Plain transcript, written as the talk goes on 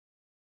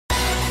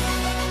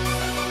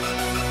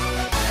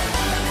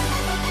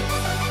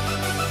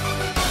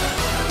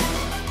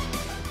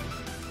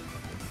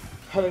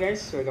Hello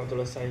guys, welcome to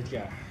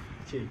Lifeafter.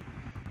 Okay,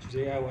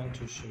 today I want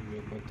to show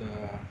you about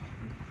the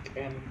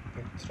weekend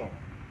petrol,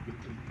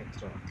 weekly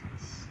petrol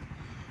guys,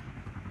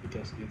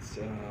 because it's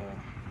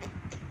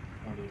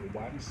only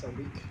once a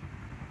week.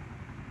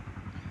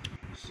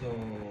 So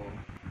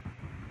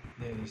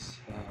there is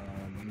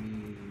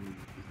many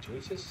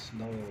choices.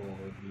 Now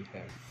we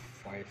have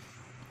five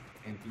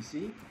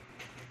NPC.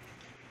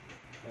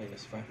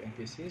 Yes, five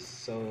NPCs.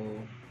 So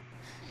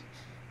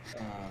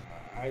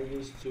I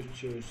used to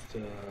choose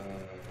the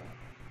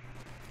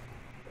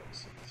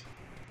what's it?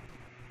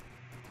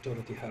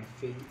 Dorothy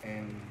Harvey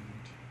and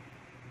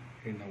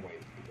Rena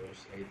White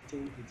because I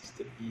think it's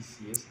the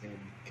easiest and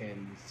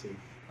can save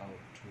out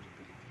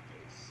durability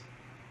guys.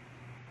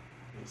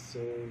 Okay, so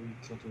we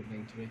go to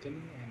main dragon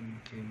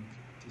and claim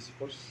this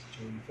first,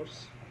 join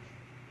first.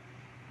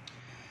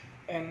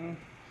 And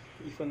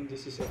even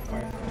this is a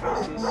 5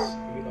 basis,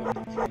 we only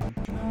can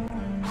do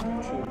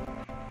 2.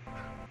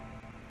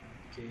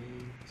 Okay,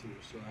 2.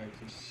 So I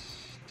just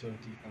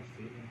Dorothy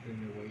Harvey and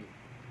Rena White.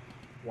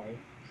 Why?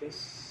 Because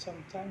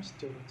sometimes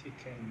Dorothy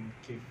can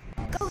give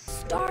us Go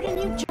start a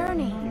new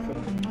journey.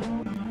 even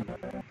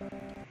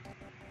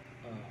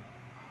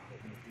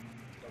maybe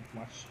not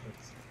much, but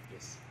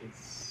yes,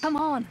 it's Come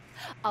on,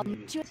 I'll needed.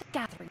 meet you at the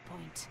gathering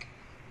point.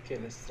 Okay,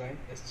 let's try.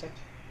 Let's check.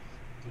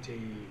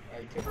 Today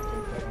I can go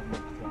around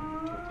from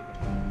 20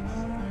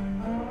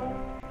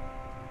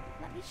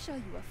 Let me show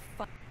you a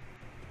fun.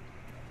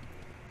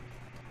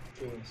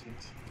 Okay, let's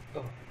wait.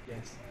 Oh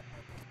yes.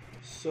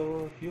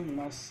 So you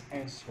must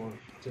answer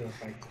the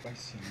right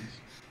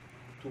questions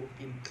to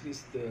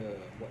increase the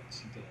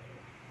what's the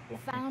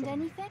block Found meter.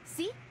 anything?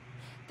 See?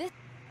 This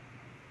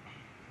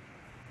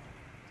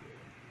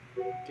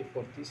Okay,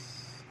 for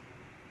this,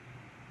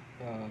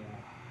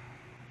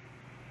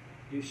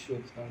 you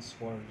should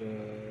answer the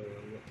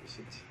what is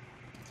it?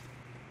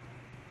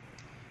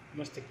 You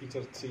must take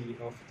picture 3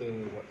 of the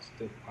what's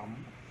the pump,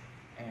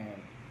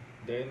 and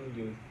then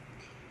you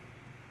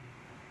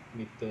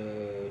meet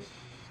the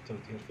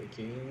third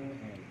again,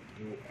 and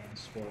you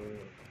answer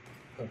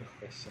her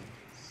question.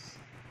 Please.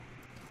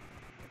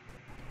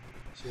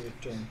 So you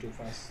don't too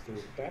fast to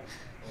tap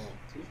or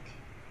click,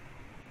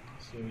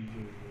 so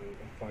you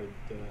avoid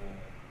the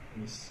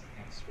miss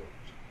answer.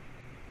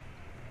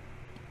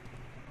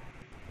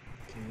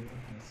 Okay,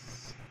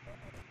 let's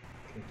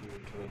go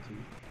to Dorothy.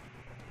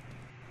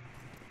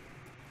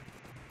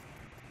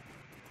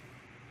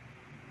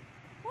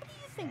 what do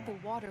you think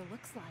the water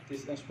looks like?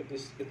 This answer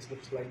is it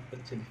looks like a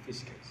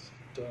jellyfish, guys.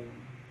 Don't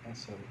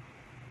answer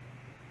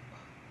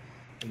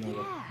none of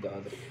Yeah, the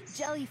other ways.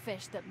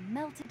 jellyfish that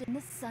melted in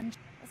the sun.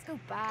 Let's go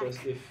back.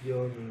 Because if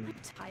your I'm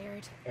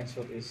tired.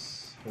 answer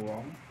is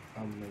wrong,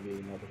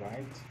 maybe not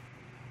right,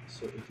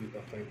 so it will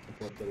affect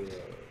about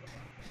the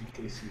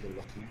increasing the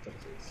lock meter,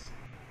 guys.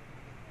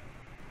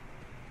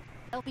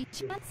 There'll be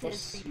So chances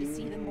first for you to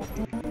see them more.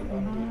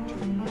 only do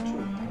 2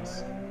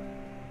 things,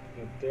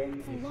 but then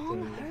I've if long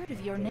the heard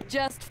of your name.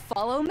 Just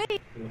follow me.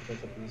 lock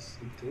meter is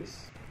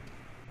increased,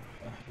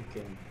 you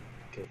can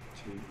get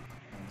 2,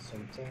 and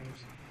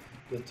sometimes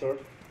the third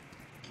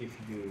give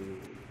you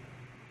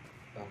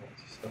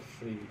a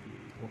free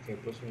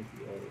vocabulary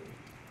maybe,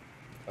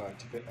 or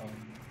depend on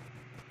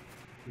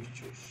you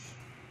choose.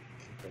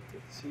 Okay, but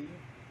let's see.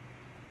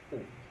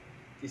 Oh,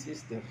 this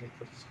is the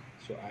record,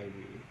 so I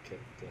will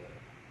get the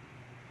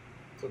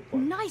good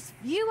one. Nice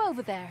view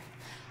over there.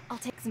 I'll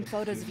take some But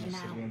photos you of you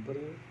must now. remember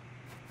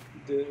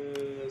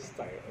the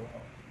style,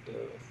 the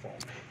form,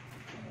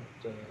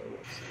 the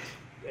what's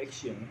it, the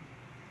action.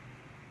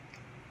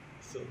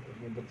 So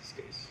remember this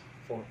case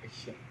for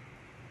action.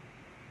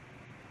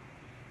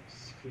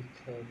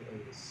 Quicker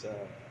is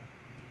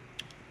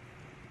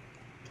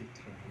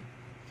guitar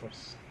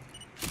first,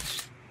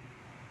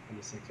 and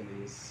the second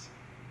is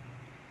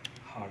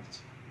heart.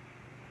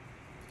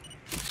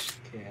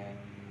 Okay, and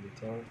the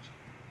third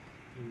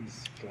is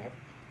clap,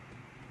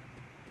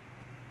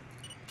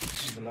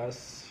 and the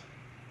last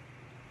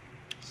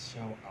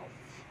show off.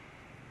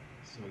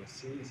 So let's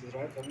see, is it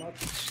right or not?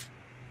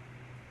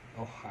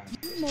 Oh,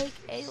 You make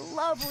a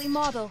lovely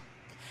model.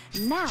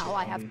 Now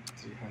I have. only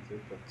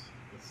 300, but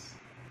it's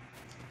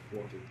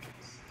worth it,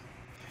 guys.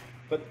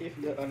 But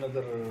if the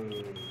another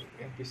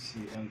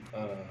NPC and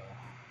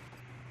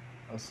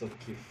also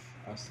give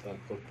us a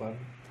gold bar,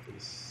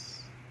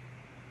 please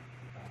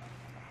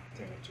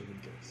tell it to me,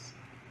 guys.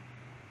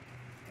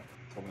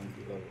 Comment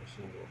below,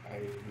 so I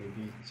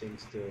maybe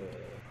change the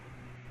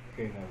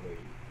pen away.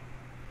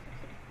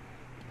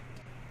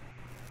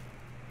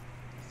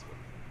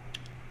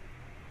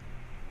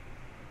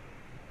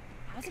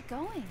 How's it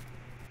going?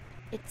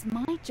 It's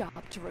my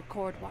job to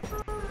record what.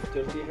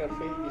 Dirty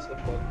Harvey is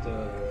about the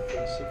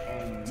friendship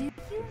and. Do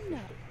you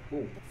know?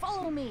 Oh,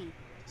 Follow me.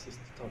 this is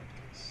the third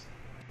case.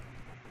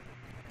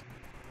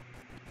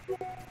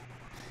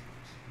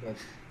 But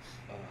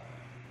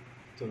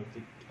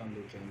Dorothy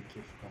only can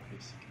give a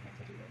basic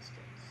materials,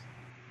 guys.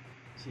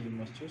 So you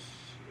must choose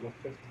love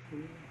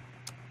crafting.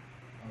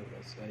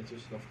 Alright, I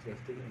choose love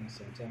crafting, and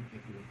sometimes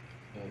it will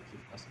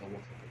give us a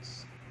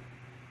workables.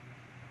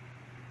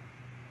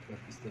 What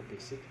is the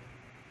basic?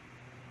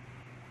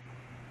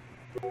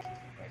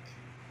 Like,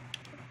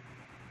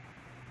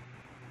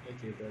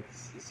 okay,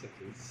 it's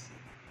okay.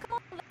 Come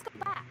on, let's go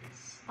back.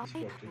 It's I worth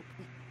hope it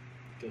we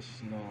because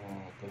no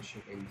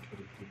consume any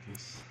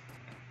utilities.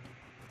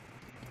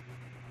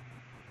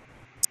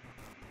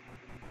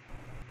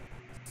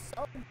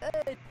 so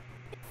good. It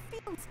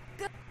feels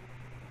good.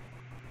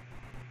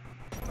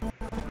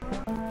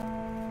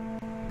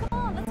 Come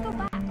on, let's go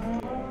back.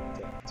 Okay,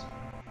 like that.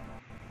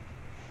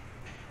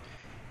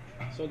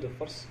 So the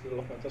first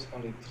kilometers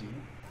only 3.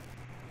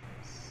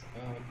 Yes.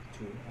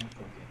 2, I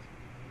forget.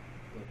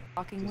 But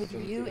Walking this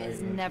with you 30 I is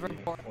already never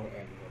have boring. 4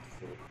 and not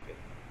 4 yet.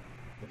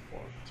 The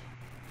 4th.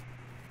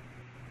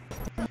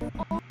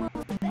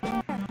 Almost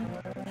there.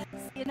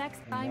 See you next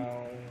And time.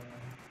 now,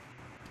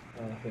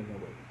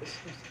 anyway,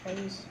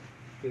 sometimes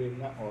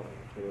Helena or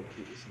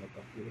Dorothy is not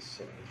obvious,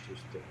 so I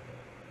choose the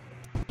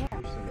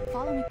Here,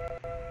 follow me.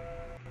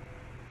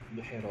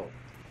 the Herald.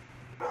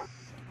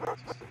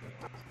 Just the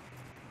Herald.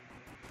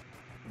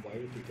 Why?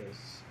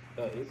 Because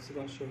it's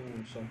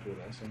consuming some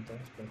Pura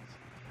sometimes, but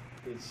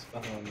it's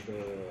around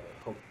the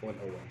Hop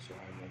 101, so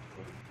I'm not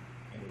going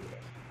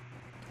anywhere.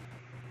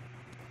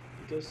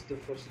 Because the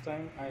first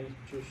time I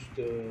choose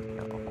the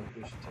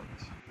boosted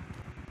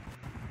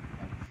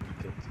and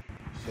forget,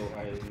 so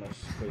I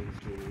must go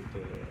to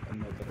the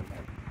another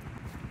map.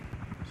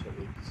 So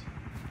it's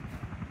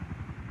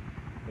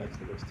like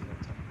wasting of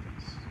time,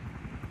 guys.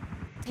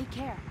 Take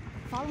care.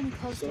 Follow me So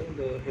closely.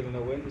 the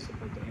Helena Wen is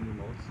about the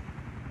animals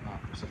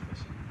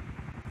preservation.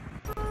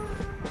 So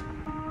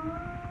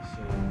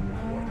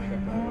what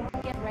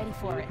happened Get ready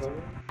for with it. her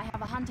I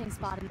have a hunting is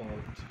spot in.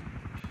 about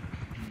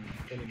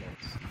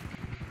animals.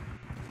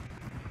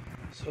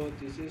 So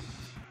this is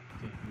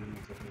okay. We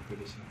make a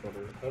calculation for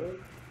her.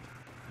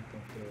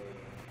 About the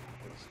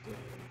what's the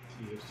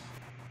gears,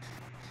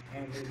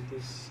 and in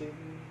this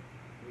scene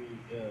we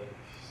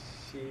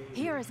see.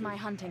 Here is my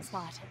hunting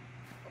spot.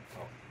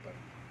 But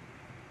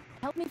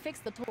Help me fix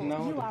the tool.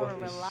 now You the are a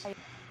buff is reliable.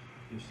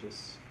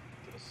 useless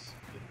because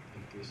it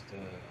increased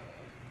the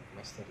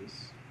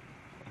masteries,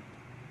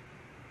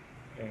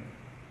 and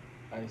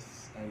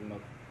I'm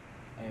not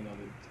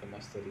need the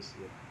masteries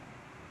yet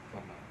for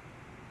now.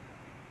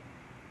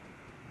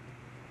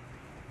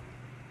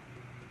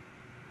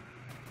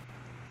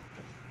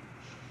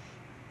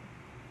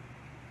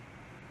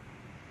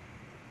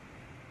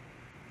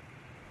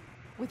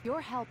 With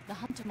your help, the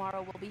hunt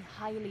tomorrow will be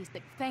highly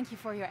sick. Thank you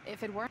for your.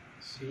 If it weren't,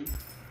 See,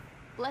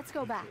 let's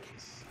go back.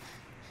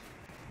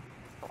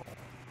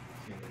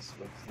 Yes,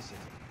 what's the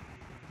second?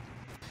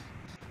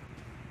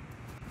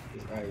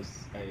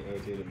 I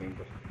already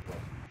remember what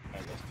I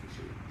was to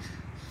do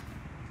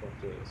for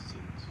the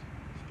scenes.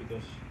 It's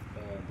because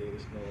there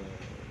is no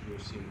new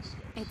scenes.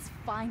 Guys. It's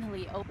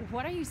finally over.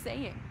 What are you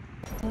saying?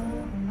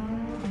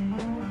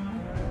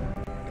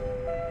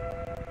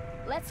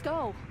 Let's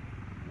go.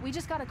 We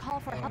just got a call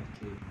for help.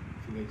 Okay,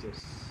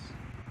 villagers.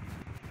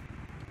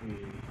 We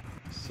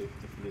save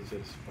the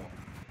villagers from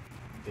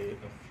their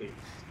afraid.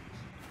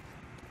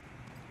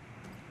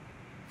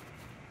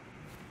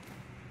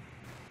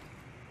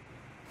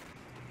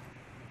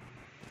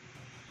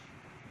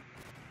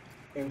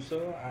 And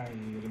so I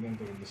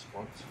remember the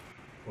spot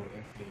for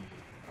every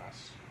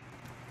pass.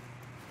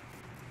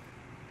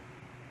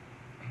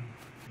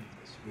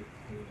 Yes, with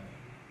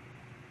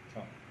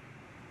come.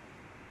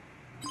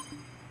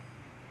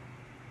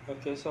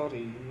 Okay,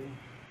 sorry.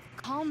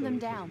 Calm them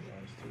down.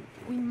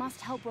 To We must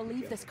help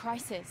relieve this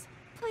crisis.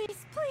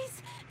 Please,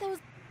 please. Those.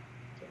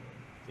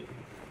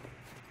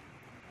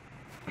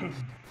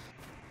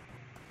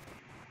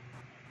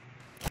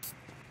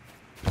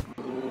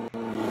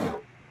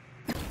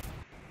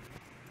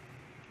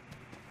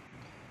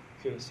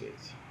 Feels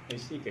it. I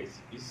see,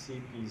 guys.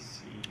 Easy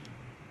peasy.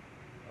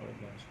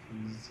 Almost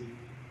easy.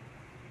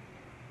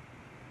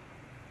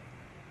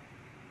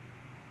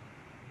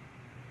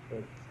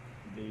 But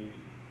they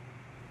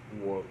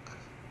work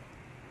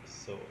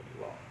so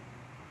long.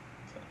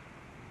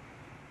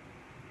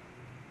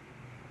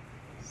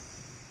 It's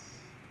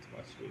too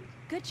much weight.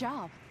 Good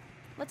job.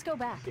 Let's go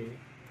back. Okay,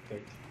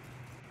 good.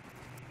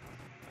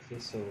 Okay,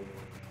 so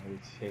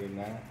with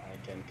Helena, I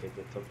can get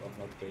the top of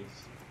my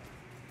base.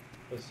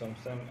 But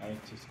sometimes I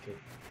just get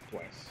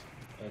twice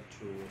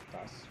through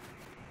tasks.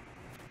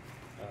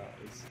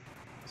 It's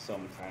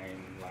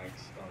sometimes like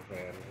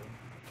rare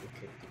to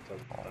get the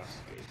top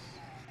task case.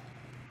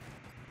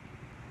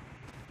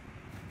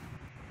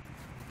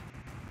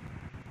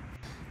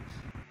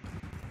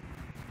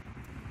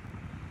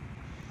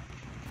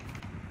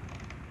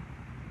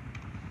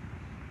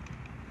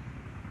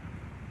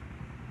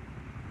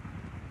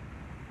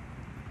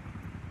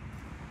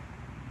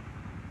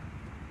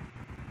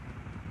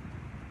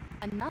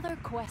 Another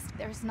quest.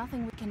 There's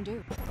nothing we can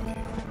do.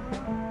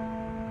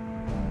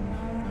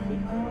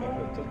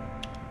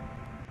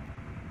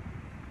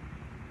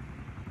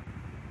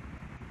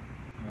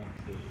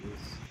 Okay,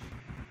 it's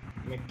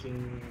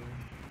making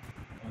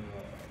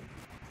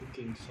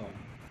cooking some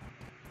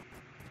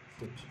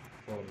food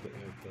for the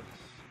elders.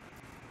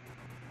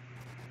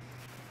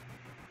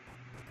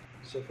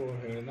 So for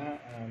Helena,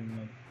 I'm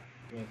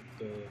not with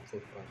the full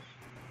part.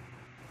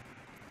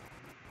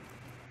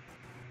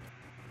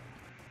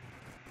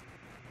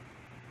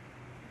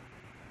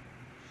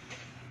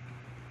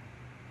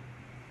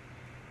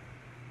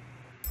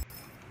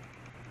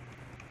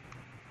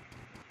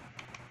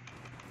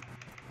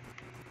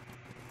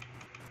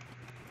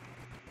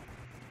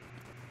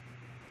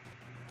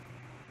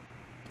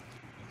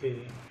 Okay,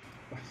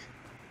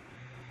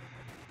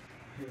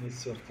 I need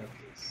shortcut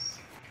keys.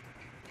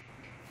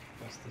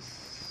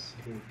 Fastest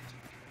route.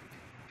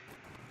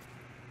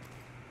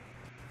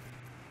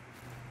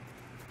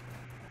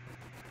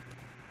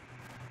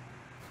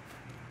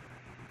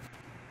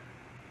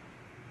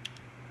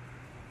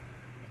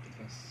 Make it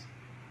fast.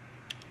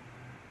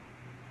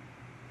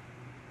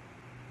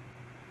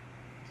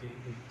 Okay,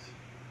 wait.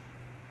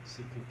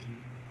 See quickly.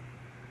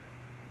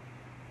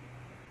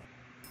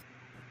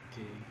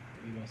 Okay,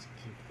 we must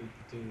keep it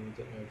to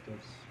the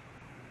orders.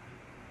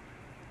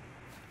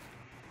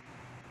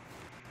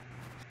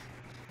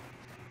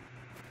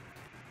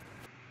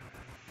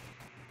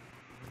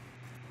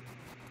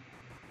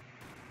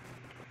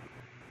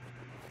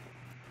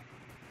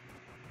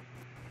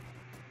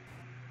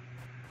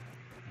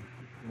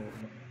 No,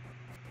 no.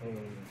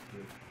 Oh,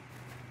 good.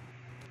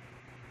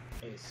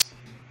 I see.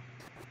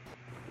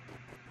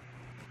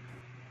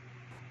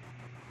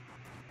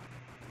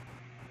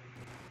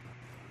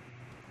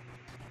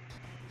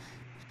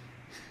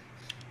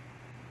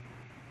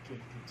 Good,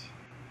 good.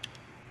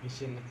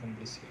 Mission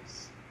accomplished,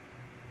 guys.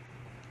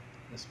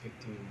 Let's back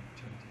to 25.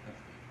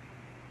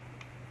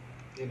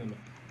 No, no.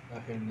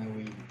 Here now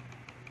we.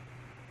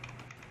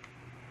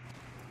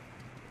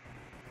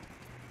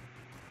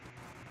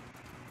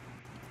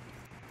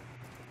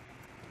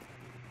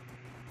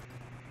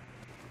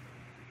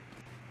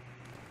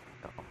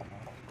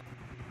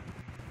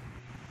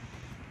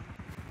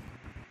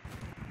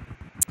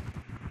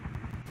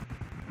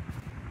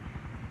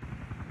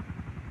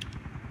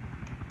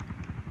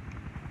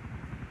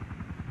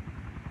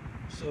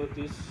 So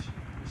this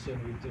mission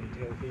with the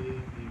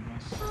Delhi, we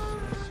must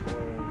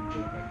solve the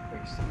right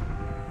question.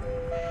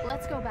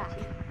 Let's go back.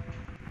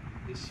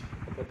 This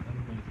about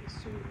anomalies,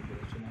 so you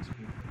also must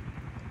be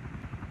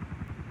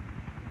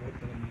what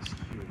enemies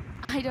you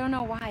I don't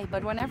know why,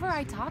 but whenever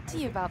I talk to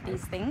you about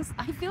these things,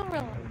 I feel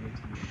real.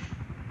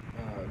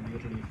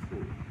 already nearly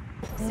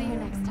full. See you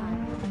next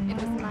time. It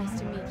was nice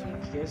to meet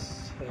you.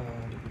 Yes, we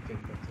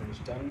get battles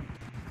done.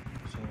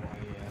 So I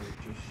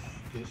choose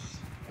this.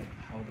 And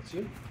how about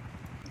you?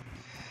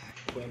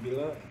 Aku yang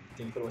bila,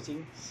 thank you for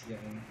watching. See you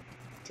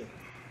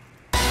later.